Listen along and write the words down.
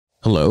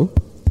Hello?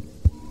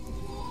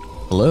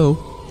 Hello?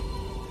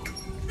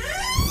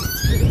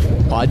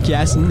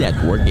 Podcast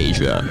Network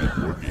Asia.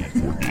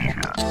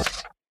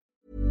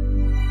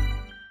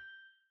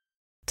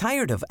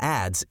 Tired of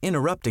ads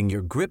interrupting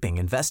your gripping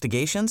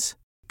investigations?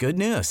 Good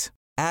news.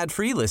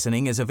 Ad-free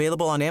listening is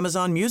available on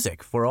Amazon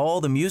Music for all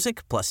the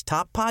music plus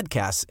top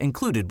podcasts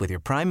included with your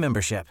Prime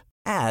membership.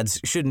 Ads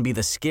shouldn't be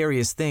the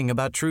scariest thing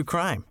about true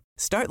crime.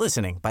 Start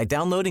listening by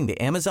downloading the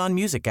Amazon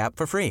Music app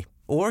for free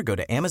or go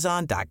to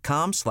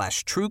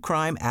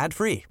amazon.com/truecrime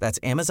ad-free. That's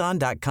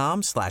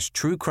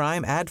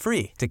amazon.com/truecrime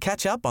ad-free to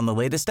catch up on the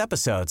latest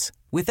episodes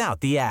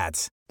without the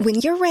ads. When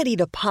you're ready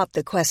to pop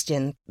the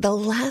question, the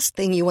last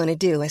thing you want to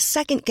do is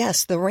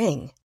second-guess the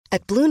ring.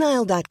 At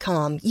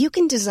BlueNile.com, you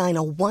can design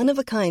a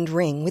one-of-a-kind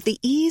ring with the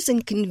ease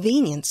and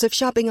convenience of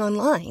shopping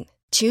online.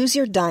 Choose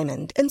your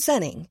diamond and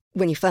setting.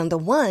 When you find the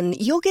one,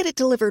 you'll get it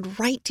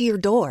delivered right to your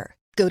door.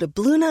 Go to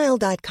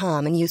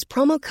BlueNile.com and use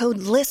promo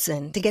code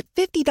LISTEN to get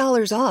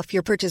 $50 off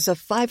your purchase of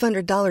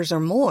 $500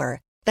 or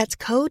more. That's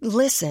code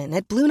LISTEN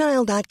at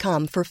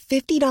BlueNile.com for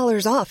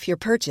 $50 off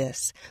your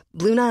purchase.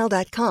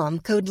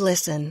 BlueNile.com, code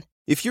LISTEN.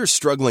 If you're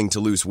struggling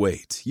to lose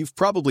weight, you've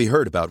probably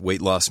heard about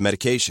weight loss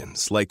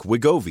medications like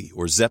Wegovy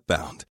or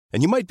Zepbound,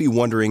 and you might be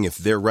wondering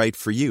if they're right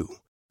for you.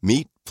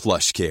 Meet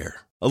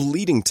PlushCare, a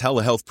leading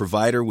telehealth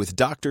provider with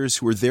doctors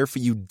who are there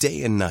for you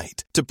day and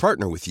night to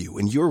partner with you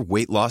in your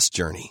weight loss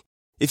journey.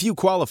 If you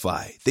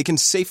qualify, they can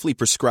safely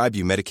prescribe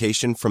you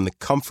medication from the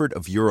comfort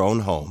of your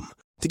own home.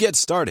 To get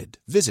started,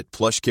 visit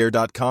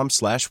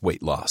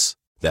plushcare.com/weightloss.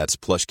 That's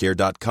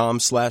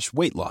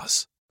plushcare.com/weightloss.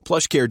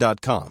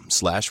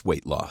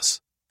 plushcare.com/weightloss.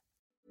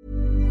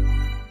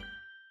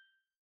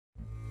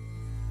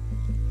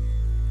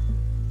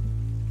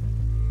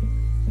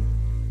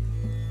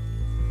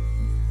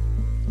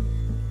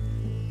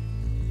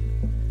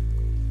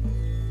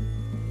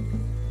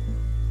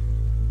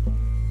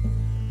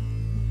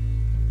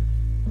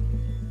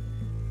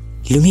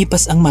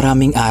 Lumipas ang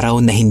maraming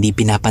araw na hindi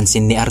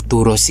pinapansin ni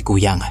Arturo si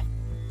Kuyang.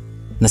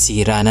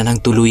 Nasira na ng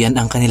tuluyan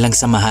ang kanilang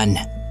samahan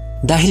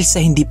dahil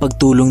sa hindi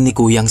pagtulong ni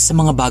Kuyang sa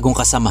mga bagong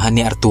kasamahan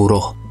ni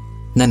Arturo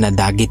na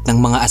nadagit ng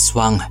mga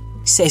aswang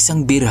sa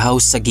isang beer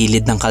house sa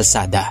gilid ng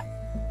kalsada.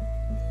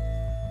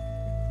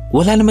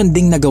 Wala naman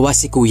ding nagawa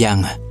si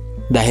Kuyang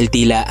dahil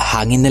tila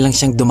hangin na lang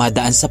siyang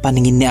dumadaan sa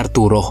paningin ni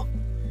Arturo.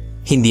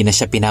 Hindi na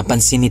siya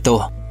pinapansin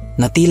nito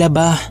na tila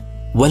ba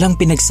walang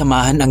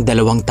pinagsamahan ang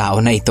dalawang tao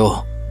na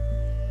ito.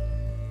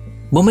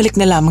 Bumalik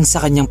na lamang sa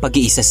kanyang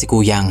pag-iisa si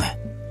Kuyang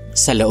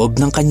sa loob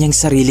ng kanyang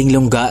sariling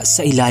lungga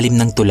sa ilalim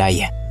ng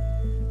tulay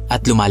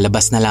at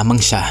lumalabas na lamang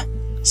siya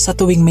sa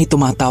tuwing may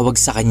tumatawag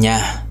sa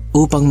kanya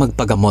upang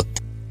magpagamot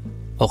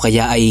o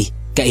kaya ay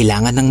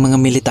kailangan ng mga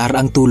militar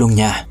ang tulong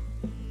niya.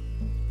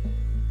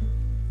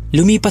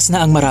 Lumipas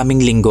na ang maraming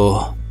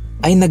linggo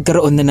ay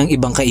nagkaroon na ng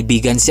ibang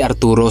kaibigan si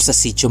Arturo sa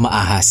Sitio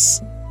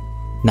Maahas.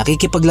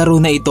 Nakikipaglaro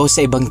na ito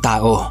sa ibang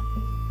tao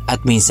at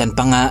minsan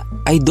pa nga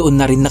ay doon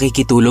na rin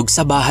nakikitulog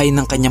sa bahay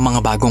ng kanyang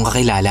mga bagong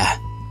kakilala.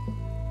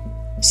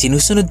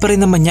 Sinusunod pa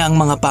rin naman niya ang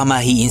mga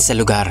pamahiin sa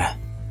lugar,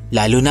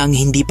 lalo na ang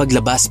hindi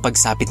paglabas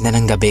pagsapit na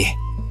ng gabi.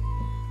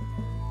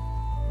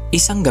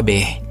 Isang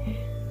gabi,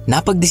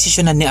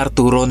 napagdesisyonan ni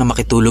Arturo na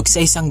makitulog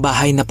sa isang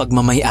bahay na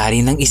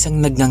pagmamay-ari ng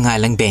isang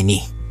nagngangalang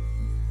Benny.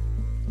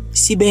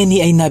 Si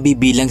Benny ay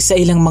nabibilang sa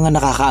ilang mga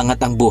nakakaangat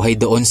ang buhay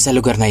doon sa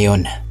lugar na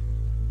yon.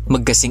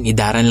 Magkasing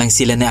idaran lang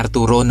sila ni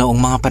Arturo noong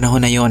mga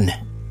panahon na yon.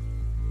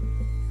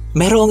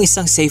 Merong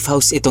isang safe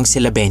house itong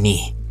sila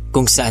Benny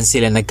kung saan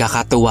sila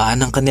nagkakatuwaan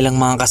ng kanilang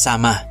mga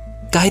kasama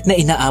kahit na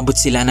inaabot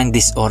sila ng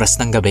 10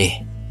 oras ng gabi.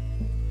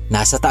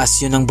 Nasa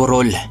taas yun ng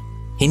burol,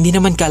 hindi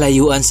naman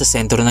kalayuan sa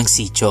sentro ng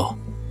sitio.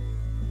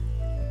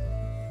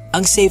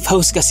 Ang safe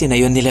house kasi na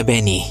yun nila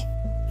Benny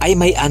ay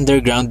may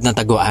underground na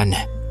taguan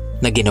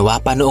na ginawa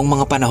pa noong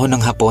mga panahon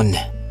ng Hapon.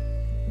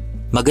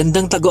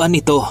 Magandang taguan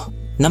ito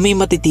na may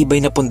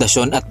matitibay na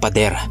pundasyon at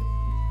pader,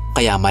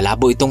 kaya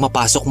malabo itong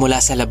mapasok mula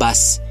sa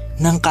labas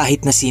ng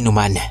kahit na sino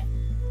man.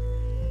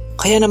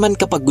 Kaya naman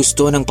kapag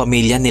gusto ng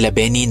pamilya nila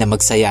Benny na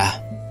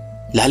magsaya,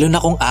 lalo na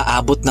kung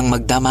aabot ng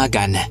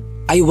magdamagan,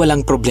 ay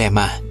walang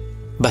problema.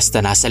 Basta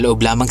nasa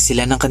loob lamang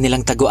sila ng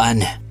kanilang taguan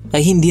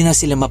ay hindi na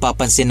sila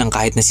mapapansin ng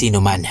kahit na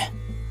sino man.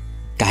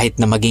 Kahit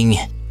na maging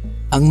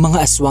ang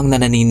mga aswang na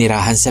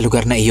naninirahan sa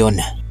lugar na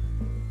iyon.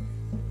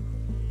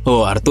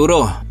 "Oh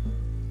Arturo,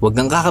 huwag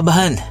kang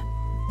kakabahan.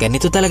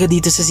 Ganito talaga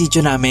dito sa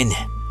sitio namin.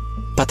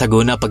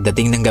 Patago na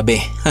pagdating ng gabi."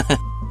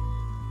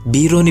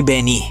 Biro ni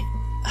Benny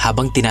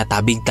habang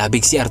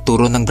tinatabig-tabig si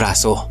Arturo ng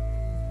braso.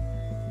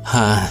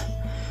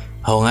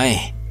 Oo nga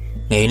eh.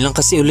 Ngayon lang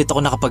kasi ulit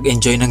ako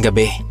nakapag-enjoy ng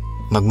gabi.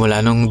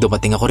 Magmula nung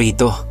dumating ako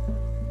rito.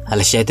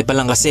 7:00 pa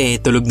lang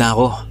kasi tulog na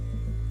ako.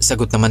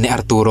 Sagot naman ni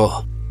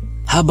Arturo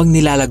habang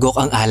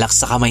nilalagok ang alak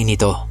sa kamay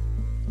nito.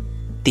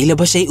 Tila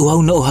ba siya'y uhaw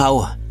na uhaw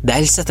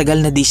dahil sa tagal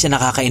na di siya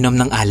nakakainom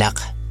ng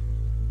alak.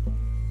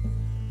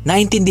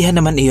 Naintindihan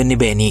naman iyon ni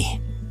Benny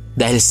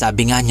dahil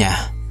sabi nga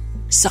niya,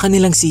 sa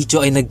kanilang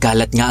sitio ay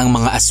nagkalat nga ang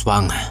mga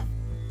aswang.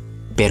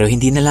 Pero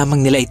hindi na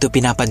lamang nila ito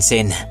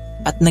pinapansin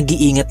at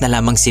nag-iingat na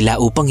lamang sila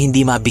upang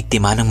hindi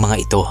mabiktima ng mga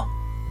ito.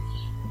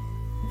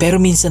 Pero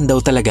minsan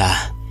daw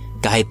talaga,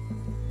 kahit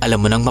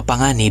alam mo nang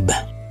mapanganib,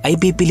 ay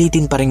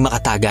pipilitin pa rin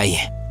makatagay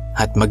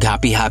at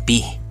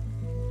mag-happy-happy.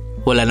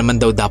 Wala naman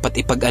daw dapat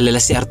ipag-alala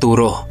si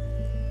Arturo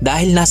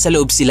dahil nasa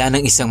loob sila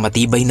ng isang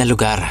matibay na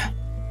lugar.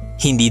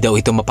 Hindi daw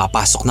ito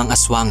mapapasok ng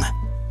aswang.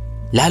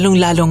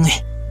 Lalong-lalong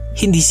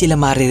hindi sila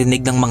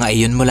maririnig ng mga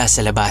iyon mula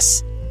sa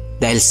labas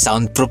dahil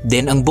soundproof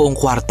din ang buong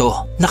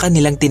kwarto na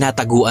kanilang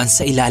tinataguan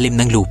sa ilalim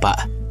ng lupa.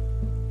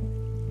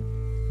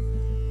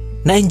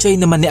 Na-enjoy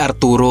naman ni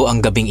Arturo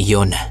ang gabing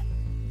iyon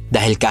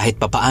dahil kahit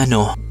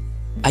papaano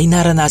ay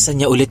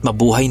naranasan niya ulit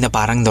mabuhay na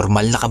parang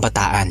normal na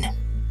kabataan.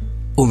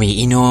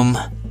 Umiinom,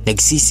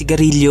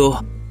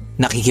 nagsisigarilyo,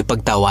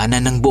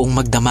 nakikipagtawanan ng buong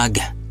magdamag.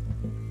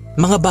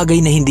 Mga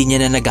bagay na hindi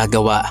niya na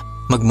nagagawa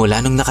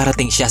magmula nung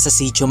nakarating siya sa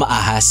Sitio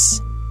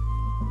Maahas.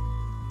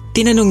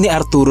 Tinanong ni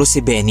Arturo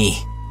si Benny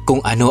kung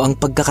ano ang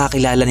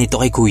pagkakakilala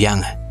nito kay Kuyang.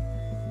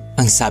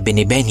 Ang sabi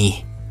ni Benny,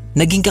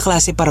 naging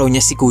kaklase pa raw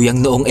niya si Kuyang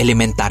noong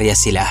elementarya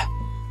sila.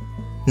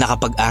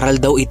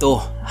 Nakapag-aral daw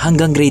ito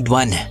hanggang grade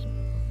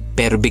 1,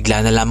 pero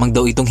bigla na lamang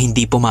daw itong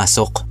hindi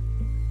pumasok.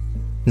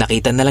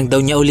 Nakita na lang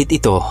daw niya ulit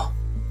ito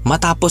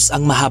matapos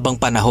ang mahabang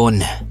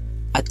panahon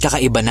at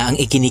kakaiba na ang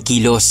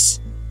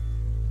ikinikilos.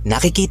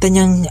 Nakikita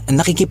niyang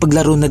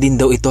nakikipaglaro na din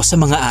daw ito sa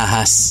mga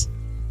ahas.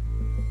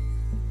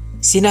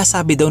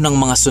 Sinasabi daw ng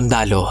mga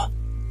sundalo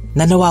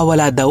na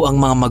nawawala daw ang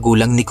mga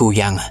magulang ni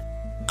Kuyang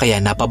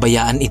kaya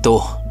napabayaan ito.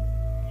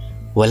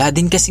 Wala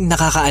din kasing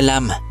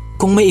nakakaalam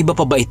kung may iba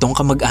pa ba itong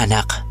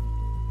kamag-anak.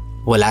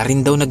 Wala rin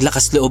daw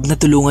naglakas loob na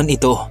tulungan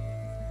ito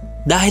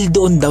dahil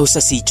doon daw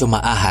sa Sitio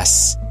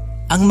Maahas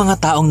ang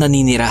mga taong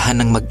naninirahan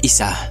ng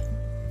mag-isa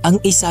ang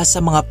isa sa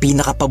mga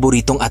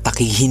pinakapaboritong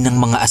atakihin ng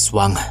mga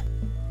aswang.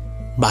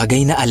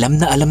 Bagay na alam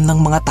ng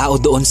mga tao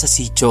doon sa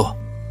sitio.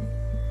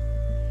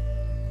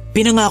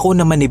 Pinangako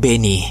naman ni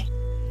Benny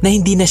na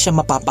hindi na siya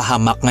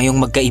mapapahamak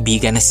ngayong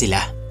magkaibigan na sila.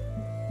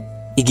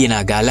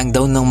 Iginagalang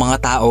daw ng mga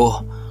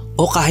tao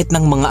o kahit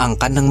ng mga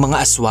angkan ng mga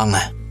aswang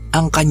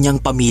ang kanyang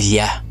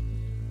pamilya.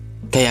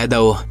 Kaya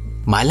daw,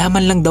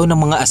 malaman lang daw ng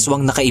mga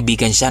aswang na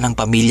kaibigan siya ng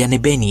pamilya ni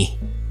Benny,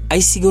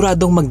 ay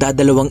siguradong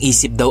magdadalawang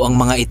isip daw ang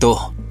mga ito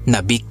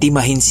na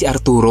biktimahin si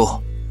Arturo.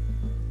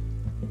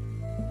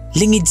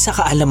 Lingid sa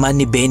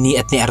kaalaman ni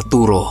Benny at ni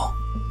Arturo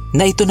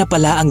na ito na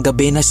pala ang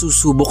gabi na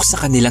susubok sa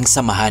kanilang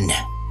samahan.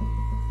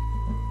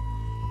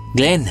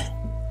 Glenn,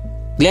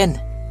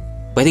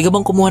 pwede ka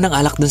bang kumuha ng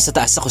alak dun sa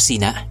taas sa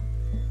kusina?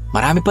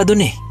 Marami pa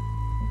dun eh.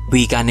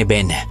 Wika ni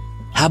Ben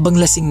habang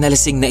lasing na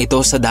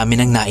ito sa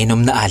dami ng nainom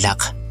na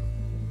alak.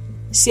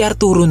 Si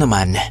Arturo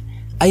naman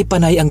ay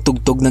panay ang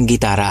tugtog ng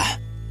gitara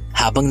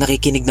habang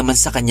nakikinig naman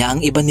sa kanya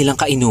ang iba nilang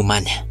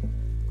kainuman.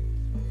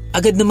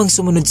 Agad namang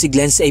sumunod si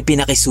Glenn sa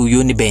ipinakisuyo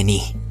ni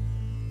Benny.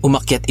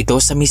 Umakyat ito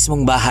sa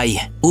mismong bahay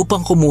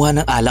upang kumuha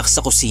ng alak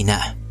sa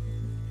kusina.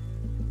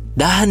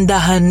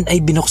 Dahan-dahan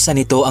ay binuksan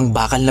nito ang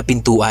bakal na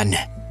pintuan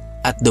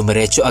at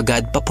dumiretso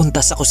agad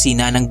papunta sa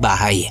kusina ng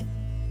bahay.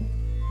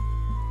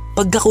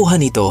 Pagkakuha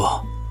nito,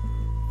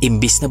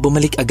 imbis na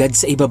bumalik agad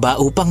sa ibaba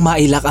upang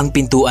mailak ang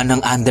pintuan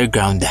ng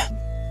underground,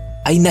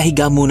 ay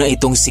nahiga muna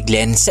itong si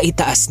Glenn sa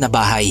itaas na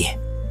bahay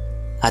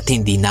at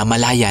hindi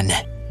namalayan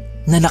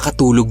na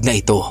nakatulog na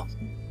ito.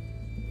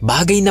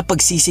 Bagay na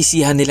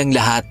pagsisisihan nilang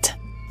lahat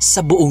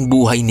sa buong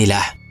buhay nila.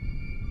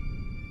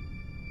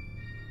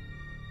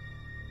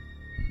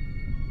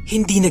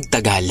 Hindi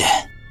nagtagal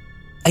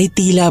ay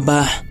tila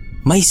ba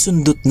may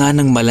sundot na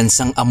ng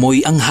malansang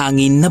amoy ang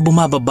hangin na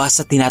bumababa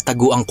sa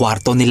tinataguang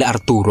kwarto nila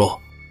Arturo.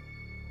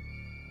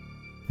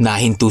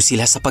 Nahinto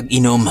sila sa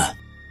pag-inom.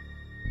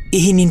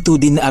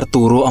 Ihininto din na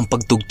Arturo ang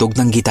pagtugtog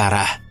ng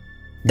gitara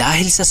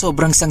dahil sa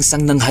sobrang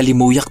sangsang ng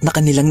halimuyak na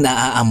kanilang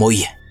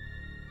naaamoy.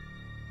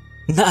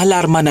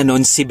 Naalarma na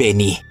nun si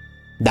Benny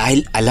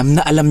dahil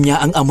alam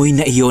niya ang amoy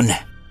na iyon.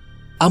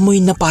 Amoy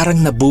na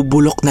parang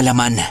nabubulok na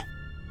laman.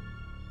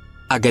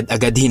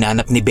 Agad-agad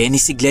hinanap ni Benny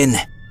si Glenn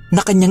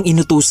na kanyang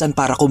inutusan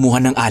para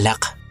kumuha ng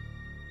alak.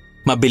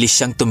 Mabilis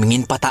siyang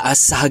tumingin pataas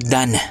sa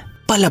hagdan,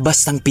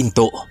 palabas ng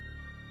pinto.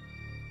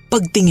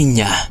 Pagtingin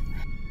niya,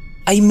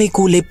 ay may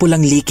kulay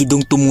pulang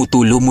likidong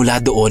tumutulo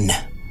mula doon.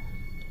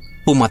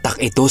 Pumatak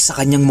ito sa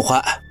kanyang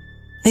muka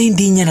na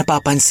hindi niya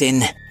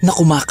napapansin na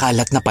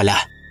kumakalat na pala.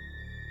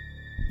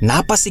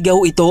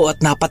 Napasigaw ito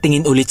at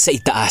napatingin ulit sa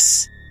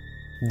itaas.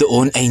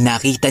 Doon ay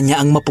nakita niya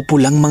ang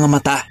mapupulang mga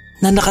mata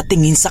na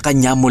nakatingin sa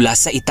kanya mula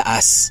sa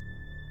itaas.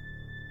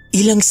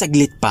 Ilang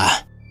saglit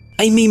pa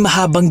ay may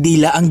mahabang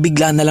dila ang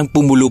bigla na lang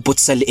pumulupot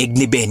sa leeg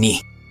ni Benny.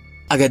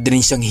 Agad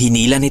rin siyang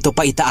hinila nito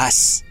pa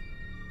itaas.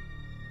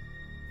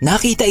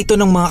 Nakita ito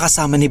ng mga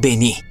kasama ni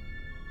Benny,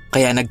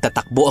 kaya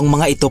nagtatakbo ang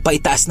mga ito pa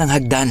itaas ng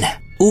hagdan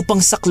upang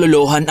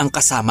saklolohan ang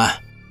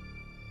kasama.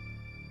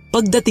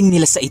 Pagdating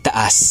nila sa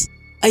itaas,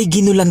 ay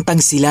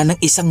ginulantang sila ng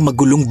isang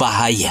magulong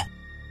bahay.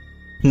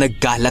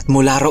 Nagkalat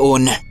mula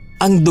roon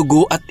ang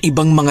dugo at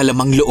ibang mga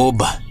lamang loob.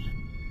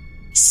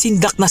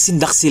 Sindak na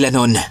sindak sila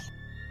noon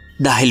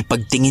dahil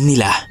pagtingin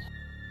nila,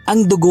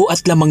 ang dugo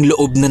at lamang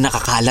loob na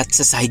nakakalat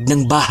sa sahig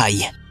ng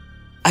bahay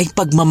ay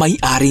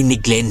pagmamay-ari ni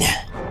Glenn.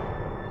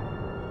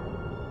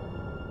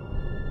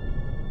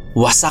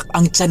 Wasak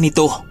ang tiyan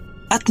nito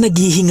at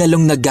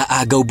naghihingalong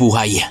nag-aagaw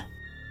buhay.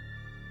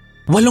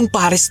 8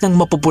 pares ng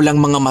mapupulang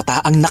mga mata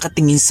ang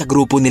nakatingin sa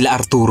grupo nila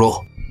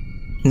Arturo.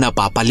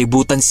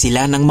 Napapalibutan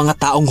sila ng mga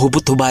taong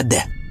hubot-hubad.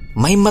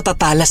 May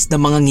matatalas na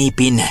mga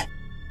ngipin.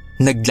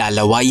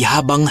 Naglalaway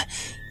habang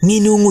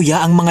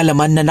nginunguya ang mga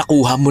laman na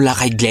nakuha mula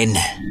kay Glenn.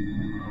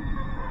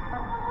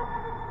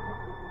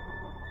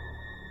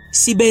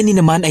 Si Benny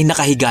naman ay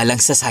nakahiga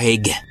lang sa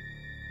sahig.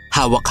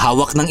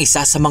 Hawak-hawak ng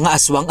isa sa mga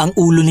aswang ang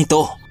ulo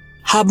nito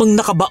habang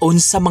nakabaon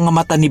sa mga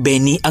mata ni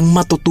Benny ang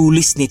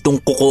matutulis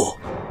nitong kuko.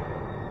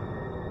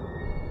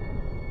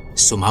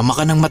 Sumama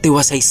ka ng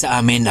matiwasay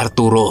sa amin,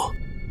 Arturo,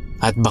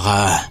 at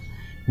baka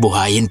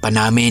buhayin pa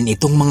namin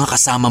itong mga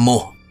kasama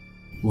mo.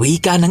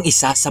 Wika ng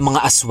isa sa mga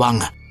aswang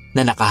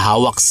na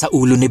nakahawak sa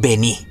ulo ni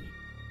Benny.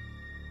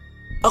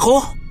 Ako?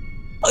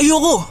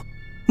 Ayoko!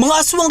 Mga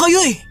aswang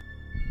kayo eh!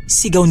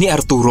 Sigaw ni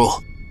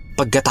Arturo.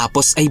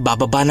 Pagkatapos ay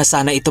bababa na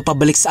sana ito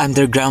pabalik sa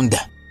underground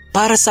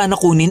para sana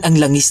kunin ang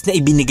langis na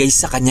ibinigay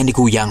sa kanya ni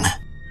Kuyang.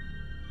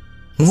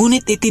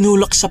 Ngunit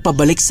itinulak siya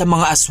pabalik sa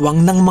mga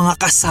aswang ng mga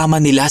kasama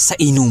nila sa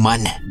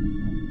inuman.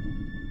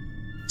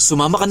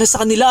 Sumama ka na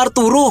sa kanila,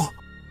 Arturo.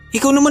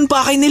 Ikaw naman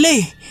pakay nila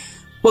eh.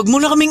 Huwag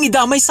mo na kaming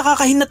idamay sa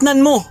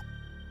kakahinatnan mo.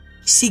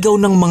 Sigaw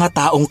ng mga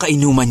taong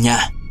kainuman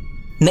niya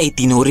na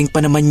itinuring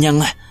pa naman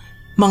niyang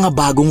mga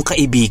bagong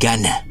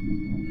kaibigan.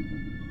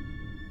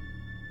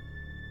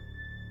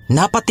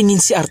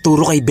 Napatingin si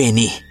Arturo kay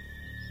Benny.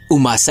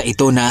 Umasa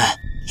ito na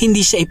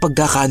hindi siya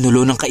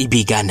ipagkakanulo ng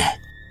kaibigan.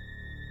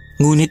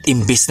 Ngunit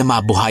imbes na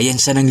mabuhayan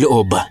siya ng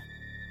loob,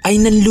 ay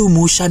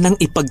nanlumo siya nang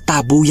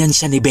ipagtabuyan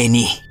siya ni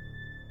Benny.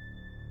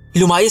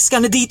 Lumayas ka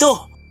na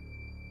dito!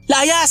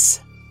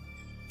 Layas!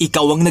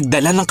 Ikaw ang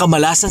nagdala ng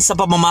kamalasan sa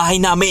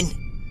pamamahay namin.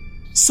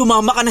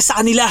 Sumama ka na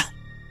sa kanila.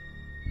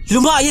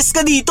 Lumayas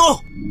ka dito!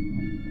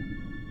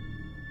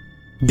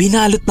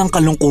 Binalot ng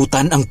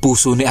kalungkutan ang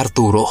puso ni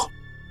Arturo.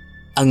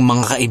 Ang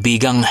mga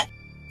kaibigang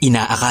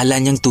inaakala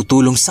niyang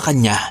tutulong sa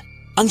kanya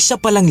ang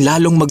siya palang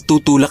lalong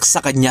magtutulak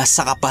sa kanya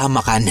sa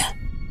kapahamakan.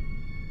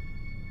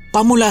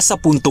 Pamula sa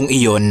puntong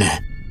iyon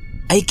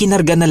ay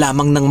kinarga na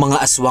lamang ng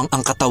mga aswang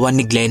ang katawan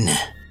ni Glenn,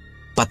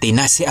 pati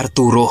na si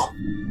Arturo.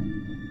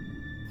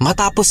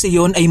 Matapos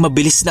iyon ay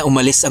mabilis na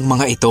umalis ang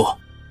mga ito.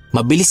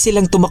 Mabilis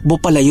silang tumakbo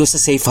palayo sa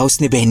safe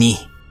house ni Benny.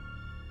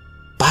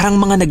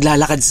 Parang mga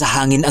naglalakad sa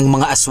hangin ang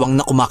mga aswang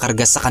na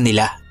kumakarga sa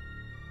kanila.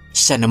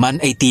 Siya naman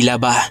ay tila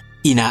ba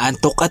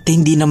inaantok at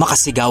hindi na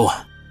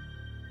makasigaw.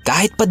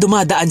 Kahit pa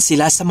dumadaan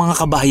sila sa mga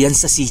kabahayan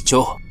sa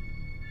sitio.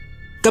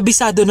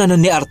 Kabisado na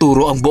nun ni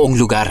Arturo ang buong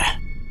lugar.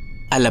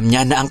 Alam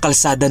niya na ang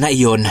kalsada na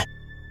iyon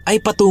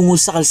ay patungo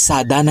sa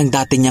kalsada ng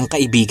dati niyang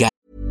kaibigan.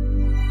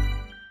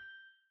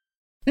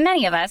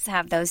 Many of us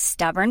have those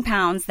stubborn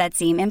pounds that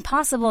seem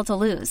impossible to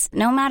lose,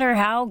 no matter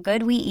how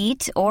good we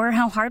eat or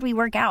how hard we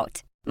work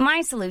out.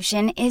 My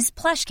solution is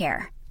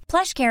PlushCare.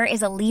 PlushCare is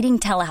a leading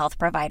telehealth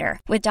provider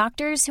with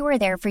doctors who are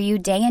there for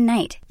you day and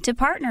night to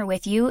partner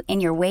with you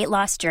in your weight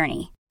loss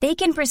journey. They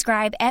can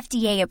prescribe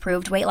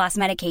FDA-approved weight loss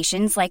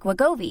medications like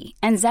Wegovy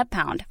and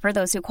Zepbound for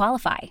those who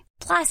qualify.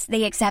 Plus,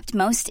 they accept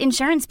most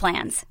insurance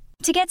plans.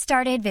 To get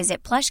started,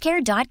 visit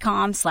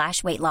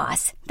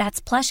plushcare.com/weightloss. That's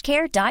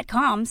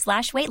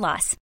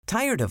plushcare.com/weightloss.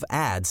 Tired of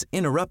ads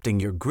interrupting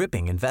your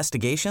gripping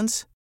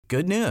investigations?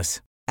 Good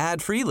news.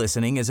 Ad-free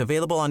listening is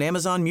available on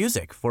Amazon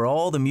Music for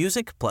all the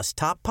music plus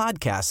top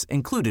podcasts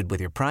included with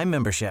your Prime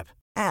membership.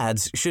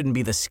 Ads shouldn't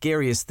be the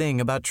scariest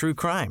thing about true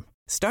crime.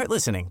 Start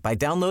listening by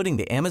downloading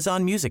the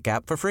Amazon Music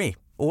app for free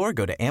or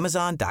go to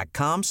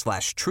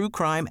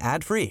amazon.com/truecrime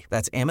ad-free.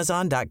 That's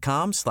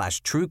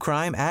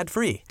amazon.com/truecrime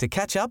ad-free to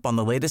catch up on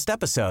the latest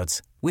episodes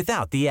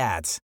without the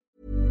ads.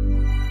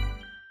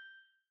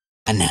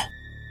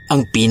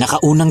 Ang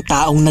pinakaunang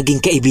taong naging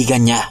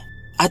kaibigan niya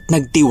at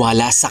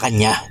nagtiwala sa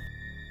kanya.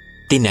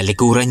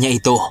 Tinalikuran niya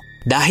ito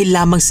dahil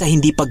lamang sa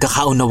hindi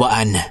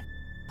pagkakaunawaan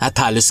at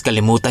halos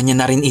kalimutan niya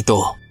na rin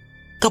ito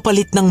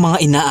kapalit ng mga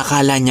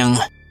inaakala niyang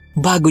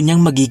bago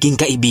niyang magiging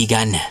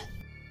kaibigan.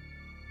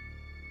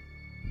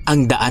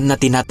 Ang daan na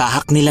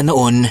tinatahak nila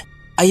noon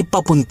ay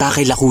papunta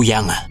kay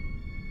Lakuyang.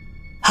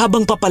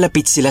 Habang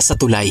papalapit sila sa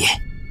tulay,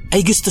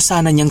 ay gusto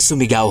sana niyang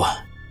sumigaw.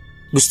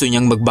 Gusto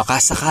niyang magbaka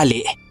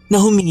sakali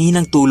na humingi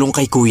ng tulong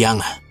kay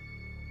Kuyang.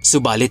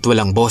 Subalit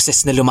walang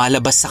boses na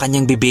lumalabas sa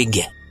kanyang bibig.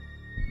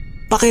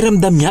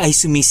 Pakiramdam niya ay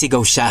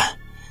sumisigaw siya.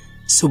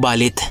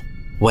 Subalit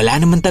wala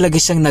naman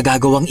talaga siyang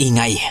nagagawang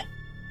ingay.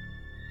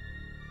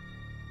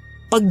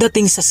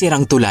 Pagdating sa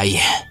sirang tulay,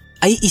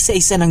 ay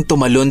isa-isa nang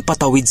tumalon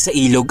patawid sa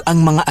ilog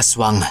ang mga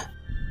aswang.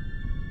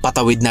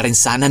 Patawid na rin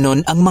sana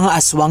nun ang mga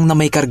aswang na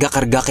may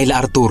karga-karga kila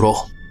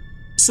Arturo.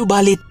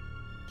 Subalit,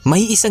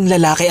 may isang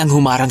lalaki ang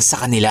humarang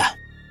sa kanila.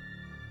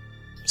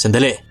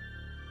 Sandali,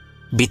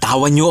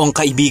 bitawan niyo ang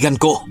kaibigan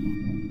ko.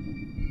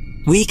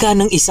 Wika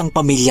ng isang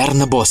pamilyar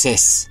na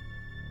boses.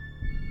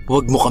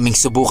 Huwag mo kaming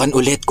subukan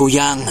ulit,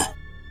 Kuyang.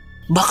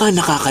 Baka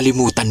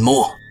nakakalimutan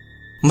mo.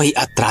 May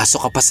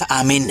atraso ka pa sa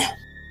amin.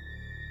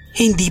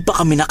 Hindi pa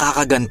kami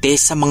nakakaganti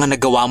sa mga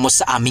nagawa mo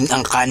sa aming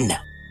angkan.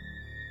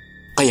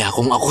 Kaya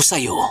kung ako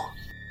sa'yo,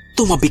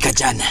 tumabi ka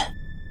dyan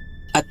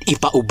at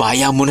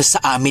ipaubaya mo na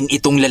sa amin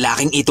itong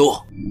lalaking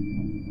ito.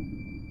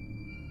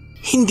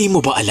 Hindi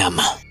mo ba alam?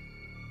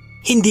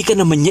 Hindi ka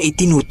naman niya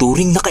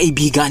itinuturing na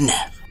kaibigan.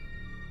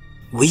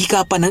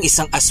 Wika pa ng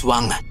isang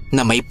aswang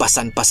na may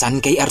pasan-pasan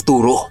kay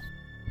Arturo.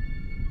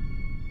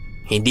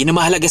 Hindi na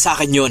mahalaga sa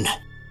akin yun,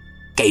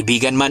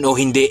 kaibigan man o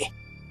hindi.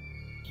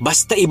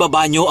 Basta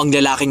ibaba niyo ang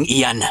lalaking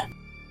iyan.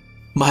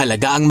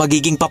 Mahalaga ang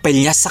magiging papel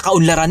niya sa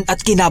kaunlaran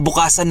at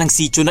kinabukasan ng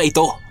sityo na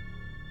ito.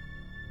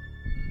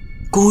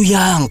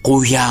 Kuyang.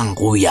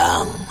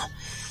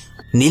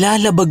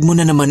 Nilalabag mo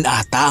na naman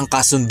ata ang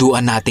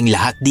kasunduan nating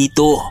lahat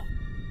dito.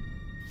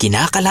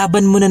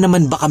 Kinakalaban mo na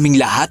naman ba kaming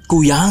lahat,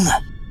 Kuyang?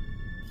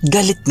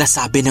 Galit na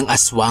sabi ng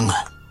aswang.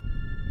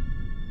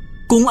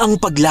 Kung ang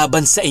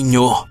paglaban sa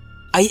inyo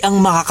ay ang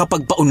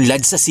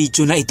makakapagpaunlad sa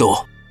sityo na ito,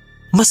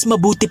 mas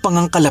mabuti pang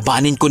ang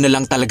kalabanin ko na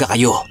lang talaga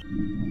kayo.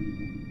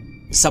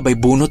 Sabay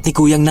bunot ni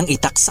Kuyang ng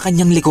itak sa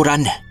kanyang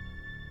likuran.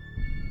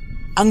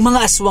 Ang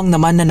mga aswang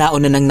naman na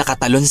nauna nang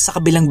nakatalon sa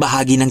kabilang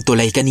bahagi ng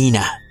tulay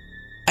kanina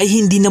ay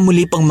hindi na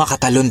muli pang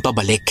makatalon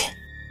pabalik.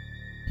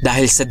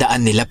 Dahil sa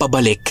daan nila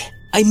pabalik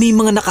ay may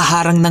mga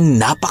nakaharang ng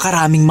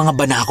napakaraming mga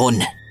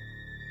banakon.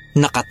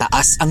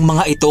 Nakataas ang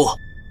mga ito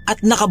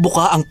at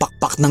nakabuka ang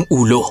pakpak ng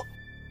ulo.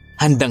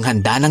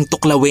 Handang-handa ng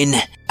tuklawin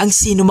ang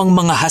sinumang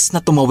mga has na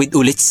tumawid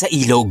ulit sa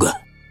ilog.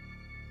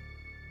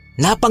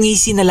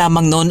 Napangisi na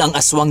lamang noon ang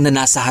aswang na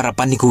nasa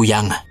harapan ni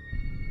Kuyang.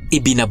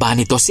 Ibinaba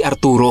nito si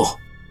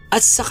Arturo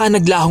at saka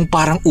naglahong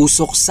parang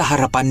usok sa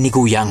harapan ni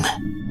Kuyang.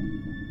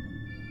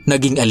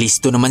 Naging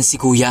alisto naman si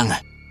Kuyang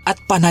at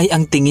panay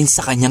ang tingin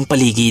sa kanyang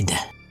paligid.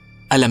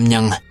 Alam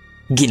niyang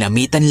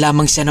ginamitan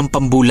lamang siya ng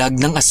pambulag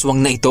ng aswang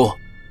na ito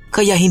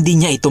kaya hindi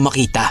niya ito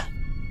makita.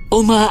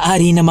 O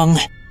maaari namang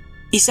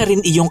isa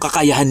rin iyong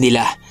kakayahan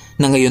nila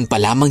na ngayon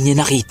pa lamang niya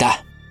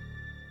nakita.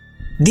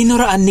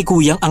 Dinuraan ni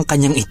Kuyang ang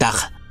kanyang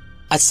itak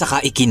at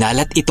saka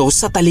ikinalat ito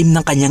sa talim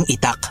ng kanyang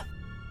itak.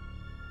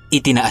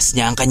 Itinaas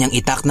niya ang kanyang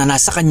itak na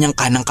nasa kanyang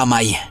kanang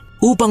kamay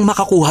upang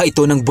makakuha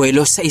ito ng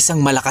buwelo sa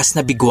isang malakas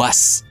na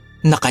bigwas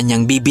na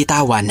kanyang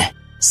bibitawan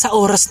sa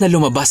oras na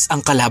lumabas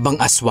ang kalabang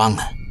aswang.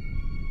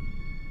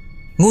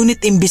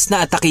 Ngunit imbis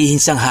na atakihin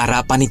siyang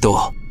harapan nito,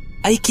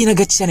 ay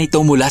kinagat siya nito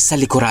mula sa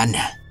likuran.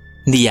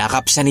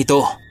 Niyakap siya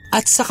nito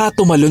at saka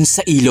tumalon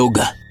sa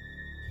ilog.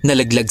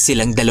 Nalaglag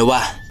silang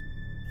dalawa.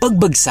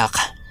 Pagbagsak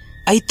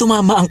ay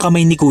tumama ang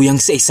kamay ni Kuyang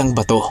sa isang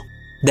bato,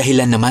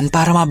 dahilan naman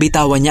para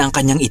mabitawan niya ang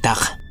kanyang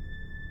itak.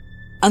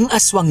 Ang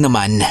aswang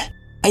naman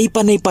ay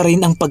panay pa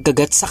rin ang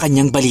pagkagat sa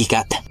kanyang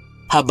balikat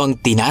habang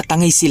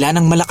tinatangay sila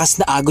ng malakas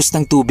na agos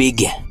ng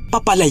tubig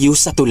papalayo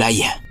sa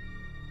tulay.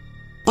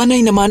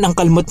 Panay naman ang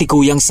kalmot ni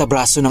Kuyang sa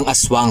braso ng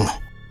aswang,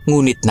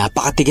 ngunit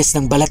napakatigas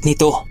ng balat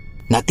nito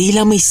na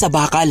tila may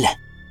sabakal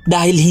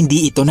dahil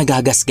hindi ito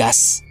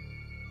nagagasgas.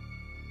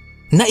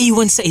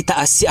 Naiwan sa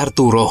itaas si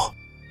Arturo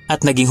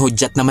at naging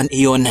hudyat naman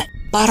iyon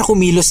para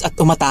kumilos at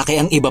umatake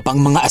ang iba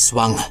pang mga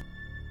aswang.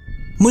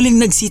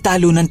 Muling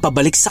nagsitalunan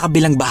pabalik sa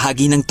kabilang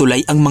bahagi ng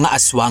tulay ang mga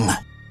aswang.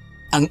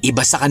 Ang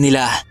iba sa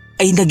kanila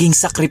ay naging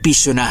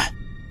sakripisyo na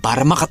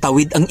para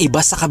makatawid ang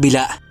iba sa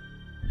kabila.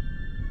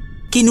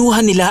 Kinuha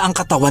nila ang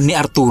katawan ni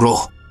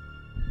Arturo.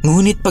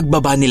 Ngunit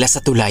pagbaba nila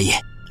sa tulay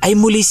ay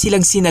muli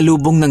silang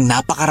sinalubong ng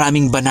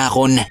napakaraming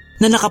banakon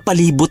na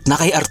nakapalibot na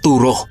kay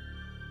Arturo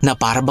na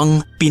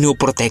parabang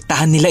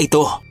pinuprotektahan nila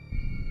ito.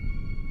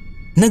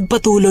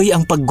 Nagpatuloy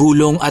ang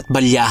paggulong at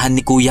balyahan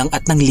ni Kuyang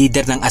at ng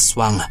lider ng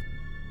aswang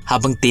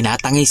habang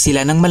tinatangay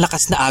sila ng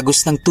malakas na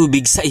agos ng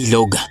tubig sa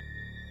ilog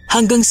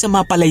hanggang sa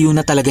mapalayo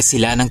na talaga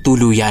sila ng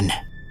tuluyan.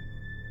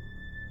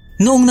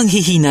 Noong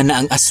nanghihina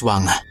na ang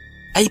aswang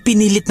ay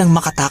pinilit ng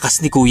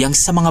makatakas ni Kuyang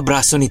sa mga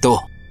braso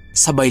nito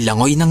sabay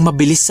langoy ng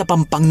mabilis sa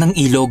pampang ng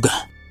ilog.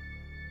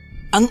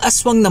 Ang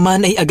aswang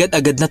naman ay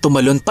agad-agad na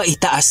tumalon pa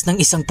itaas ng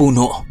isang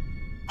puno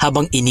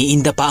habang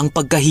iniinda pa ang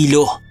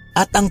pagkahilo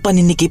at ang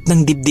paninikip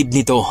ng dibdib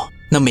nito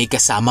na may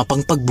kasama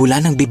pang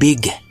pagbula ng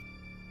bibig.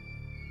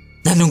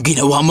 Anong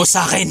ginawa mo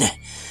sa akin?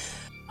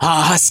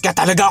 Ahas ka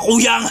talaga,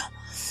 Kuyang!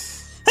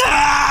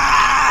 Ah!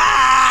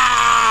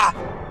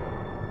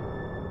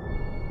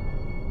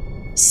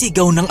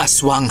 Sigaw ng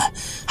aswang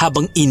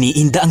habang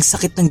iniinda ang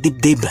sakit ng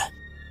dibdib.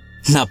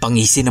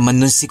 Napangisi naman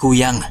nun si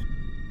Kuyang.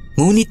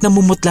 Ngunit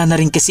namumutla na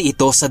rin kasi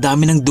ito sa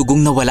dami ng dugong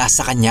nawala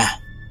sa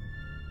kanya.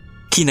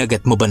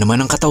 Kinagat mo ba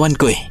naman ang katawan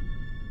ko eh?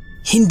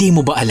 Hindi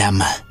mo ba alam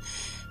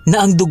na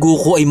ang dugo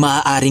ko ay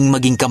maaaring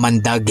maging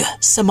kamandag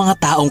sa mga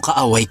taong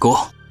kaaway ko?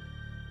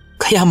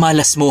 Kaya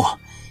malas mo,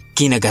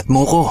 kinagat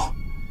mo ko.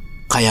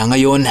 Kaya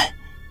ngayon,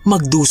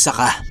 magdusa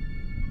ka.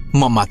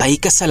 Mamatay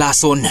ka sa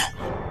lason.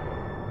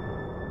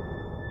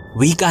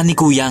 Wika ni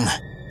Kuyang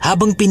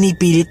habang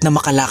pinipilit na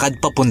makalakad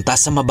papunta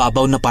sa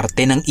mababaw na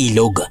parte ng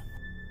ilog.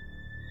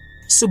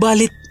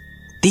 Subalit,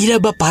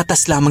 tila ba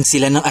patas lamang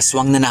sila ng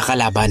aswang na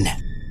nakalaban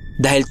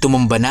dahil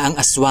tumumba na ang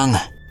aswang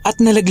at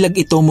nalaglag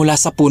ito mula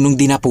sa punong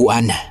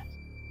dinapuan.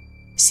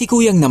 Si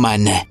Kuyang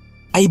naman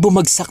ay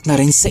bumagsak na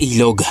rin sa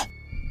ilog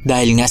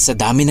dahil nga sa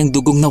dami ng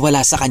dugong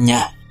nawala sa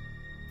kanya.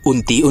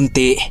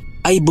 Unti-unti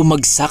ay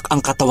bumagsak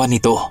ang katawan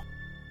nito.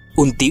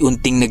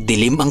 Unti-unting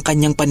nagdilim ang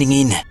kanyang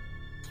paningin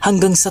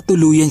hanggang sa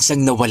tuluyan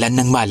siyang nawalan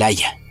ng malay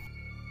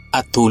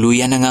at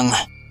tuluyan na ngang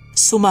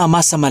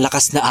sumama sa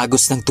malakas na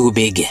agos ng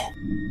tubig.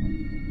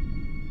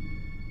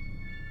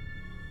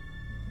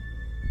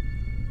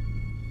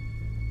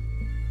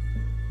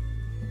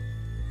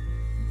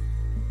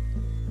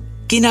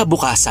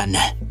 Kinabukasan,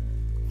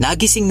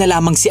 nagising na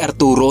lamang si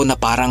Arturo na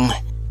parang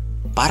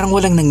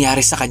walang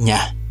nangyari sa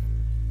kanya.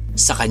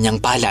 Sa kanyang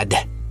palad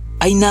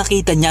ay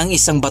nakita niya ang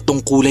isang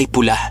batong kulay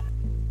pula.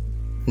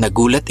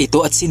 Nagulat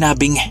ito at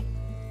sinabing,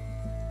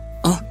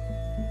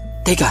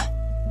 Teka,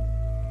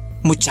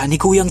 mutya ni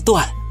kuyang to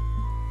ah.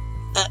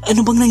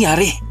 Ano bang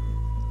nangyari?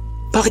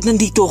 Bakit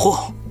nandito ako?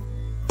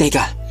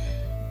 Teka,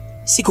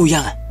 si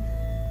kuyang.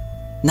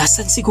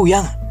 Nasaan si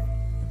kuyang?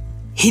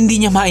 Hindi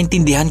niya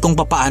maintindihan kung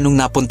papaanong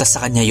napunta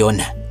sa kanya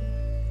yon.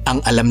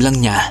 Ang alam lang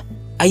niya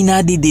ay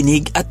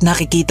nadidinig at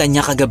nakikita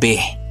niya kagabi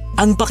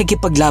ang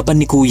pakikipaglaban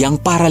ni Kuyang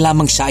para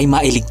lamang siya ay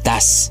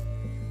mailigtas.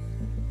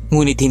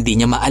 Ngunit hindi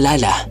niya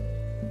maalala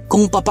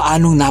kung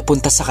papaanong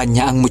napunta sa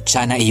kanya ang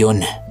mutya na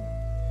iyon.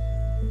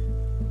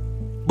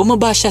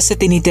 Bumaba siya sa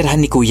tinitirhan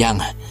ni Kuyang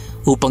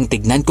upang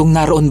tignan kung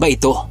naroon ba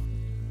ito.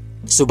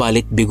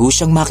 Subalit bigo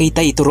siyang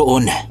makita ito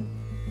roon.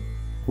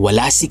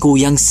 Wala si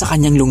Kuyang sa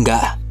kanyang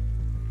lungga.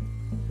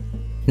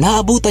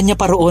 Naabutan niya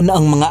pa roon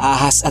ang mga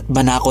ahas at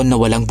banakon na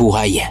walang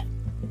buhay.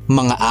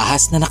 Mga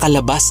ahas na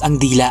nakalabas ang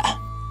dila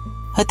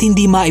at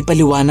hindi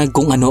maipaliwanag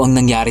kung ano ang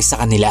nangyari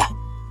sa kanila.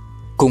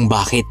 Kung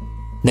bakit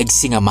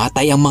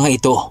nagsingamatay ang mga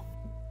ito.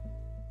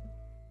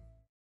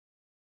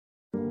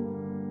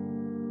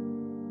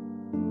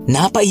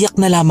 Napaiyak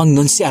na lamang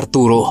nun si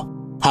Arturo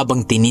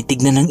habang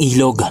tinitignan ng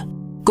ilog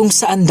kung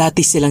saan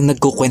dati silang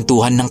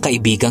nagkukwentuhan ng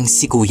kaibigang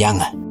si Kuyang.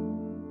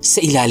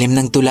 Sa ilalim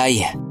ng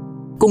tulay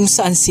kung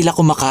saan sila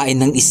kumakain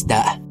ng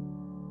isda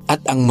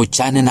at ang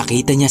mutya na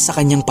nakita niya sa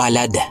kanyang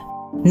palad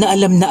na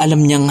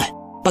alam niyang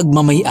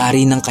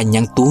pagmamay-ari ng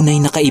kanyang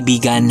tunay na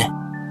kaibigan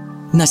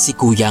na si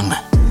Kuyang.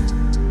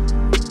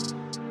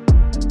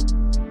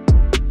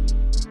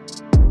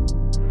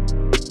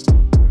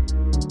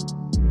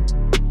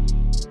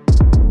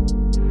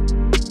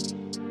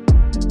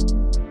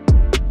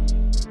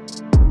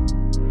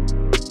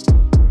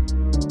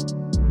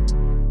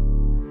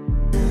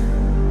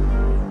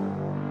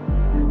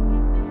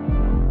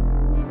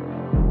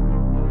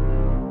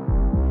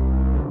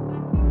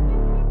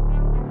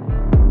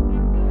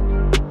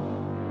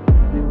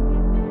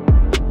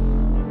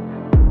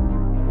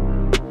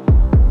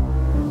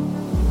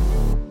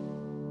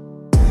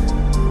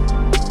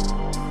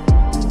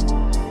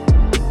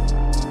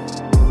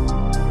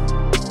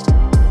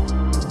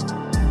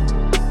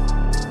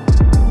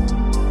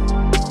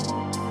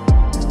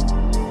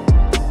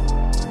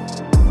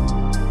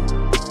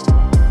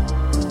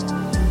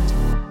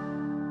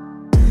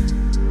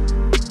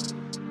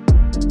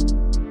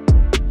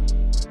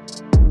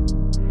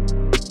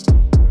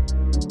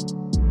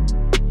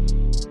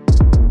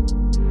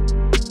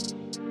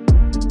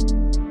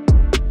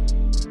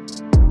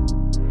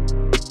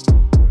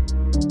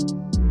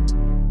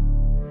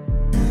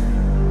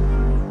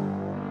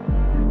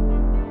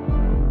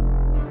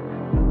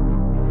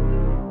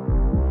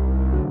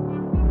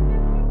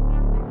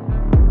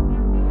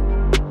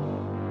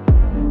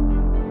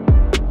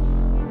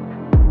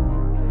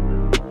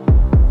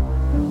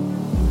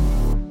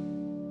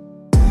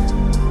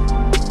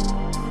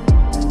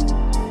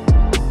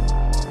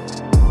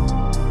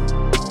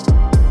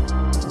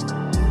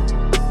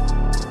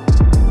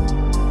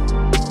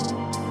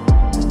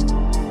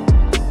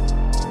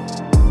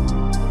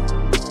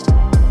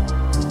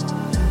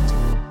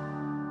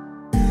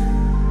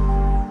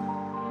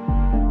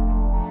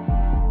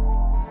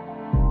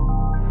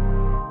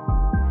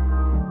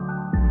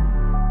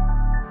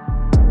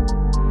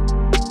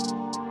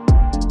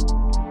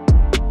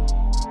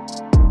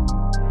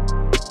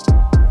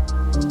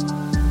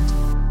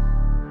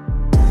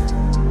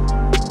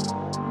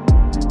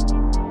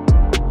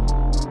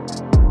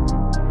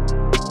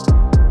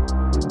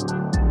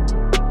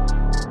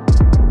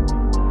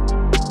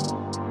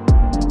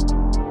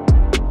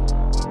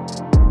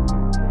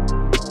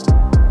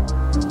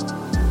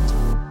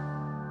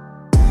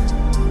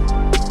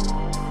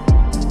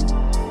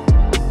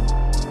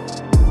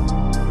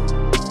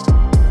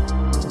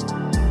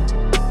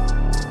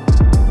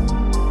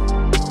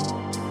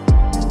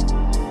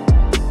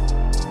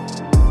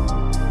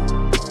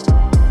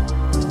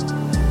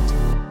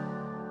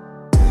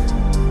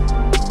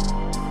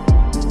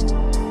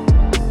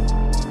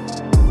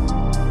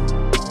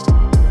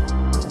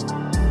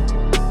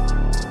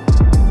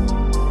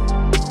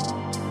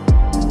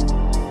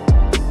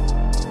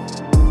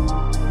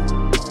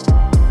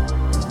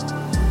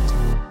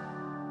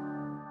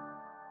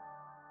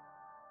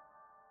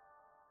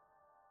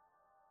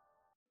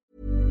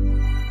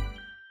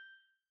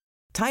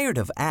 Tired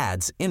of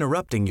ads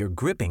interrupting your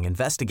gripping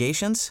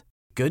investigations?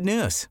 Good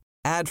news.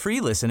 Ad-free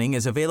listening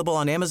is available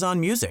on Amazon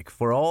Music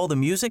for all the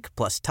music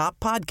plus top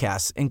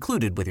podcasts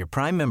included with your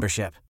Prime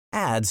membership.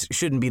 Ads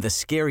shouldn't be the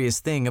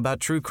scariest thing about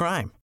true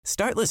crime.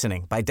 Start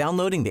listening by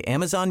downloading the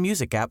Amazon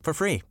Music app for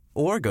free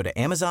or go to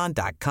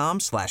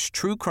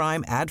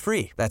amazon.com/truecrime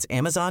ad-free. That's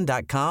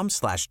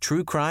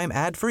amazon.com/truecrime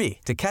ad-free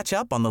to catch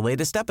up on the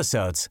latest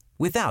episodes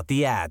without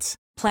the ads.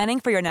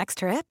 Planning for your next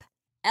trip?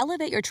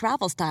 Elevate your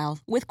travel style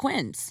with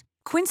Quince.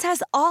 Quince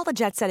has all the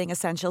jet-setting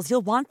essentials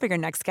you'll want for your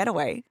next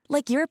getaway,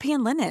 like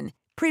European linen,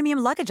 premium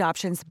luggage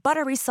options,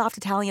 buttery soft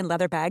Italian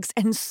leather bags,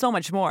 and so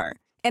much more.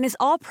 And is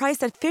all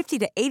priced at 50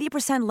 to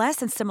 80% less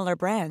than similar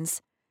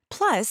brands.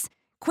 Plus,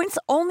 Quince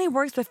only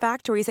works with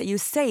factories that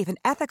use safe and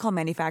ethical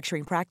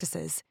manufacturing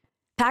practices.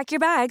 Pack your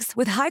bags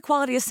with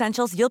high-quality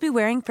essentials you'll be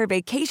wearing for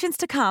vacations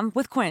to come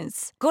with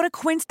Quince. Go to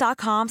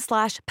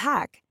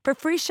quince.com/pack for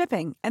free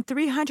shipping and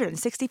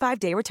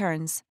 365-day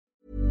returns.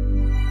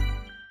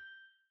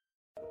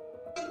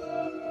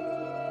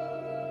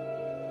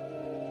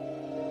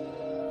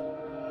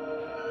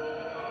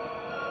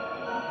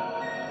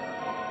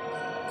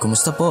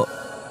 Kumusta po?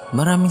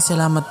 Maraming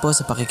salamat po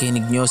sa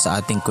pakikinig nyo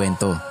sa ating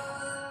kwento.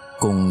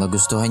 Kung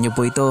nagustuhan nyo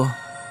po ito,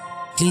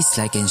 please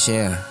like and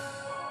share.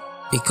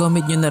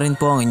 I-comment nyo na rin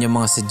po ang inyong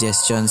mga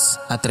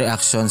suggestions at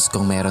reactions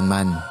kung meron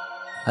man.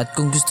 At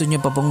kung gusto nyo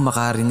pa pong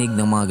makarinig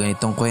ng mga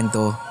ganitong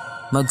kwento,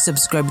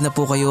 mag-subscribe na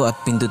po kayo at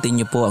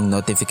pindutin nyo po ang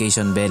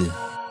notification bell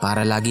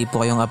para lagi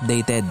po kayong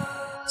updated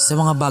sa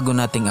mga bago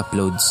nating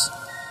uploads.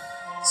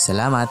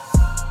 Salamat!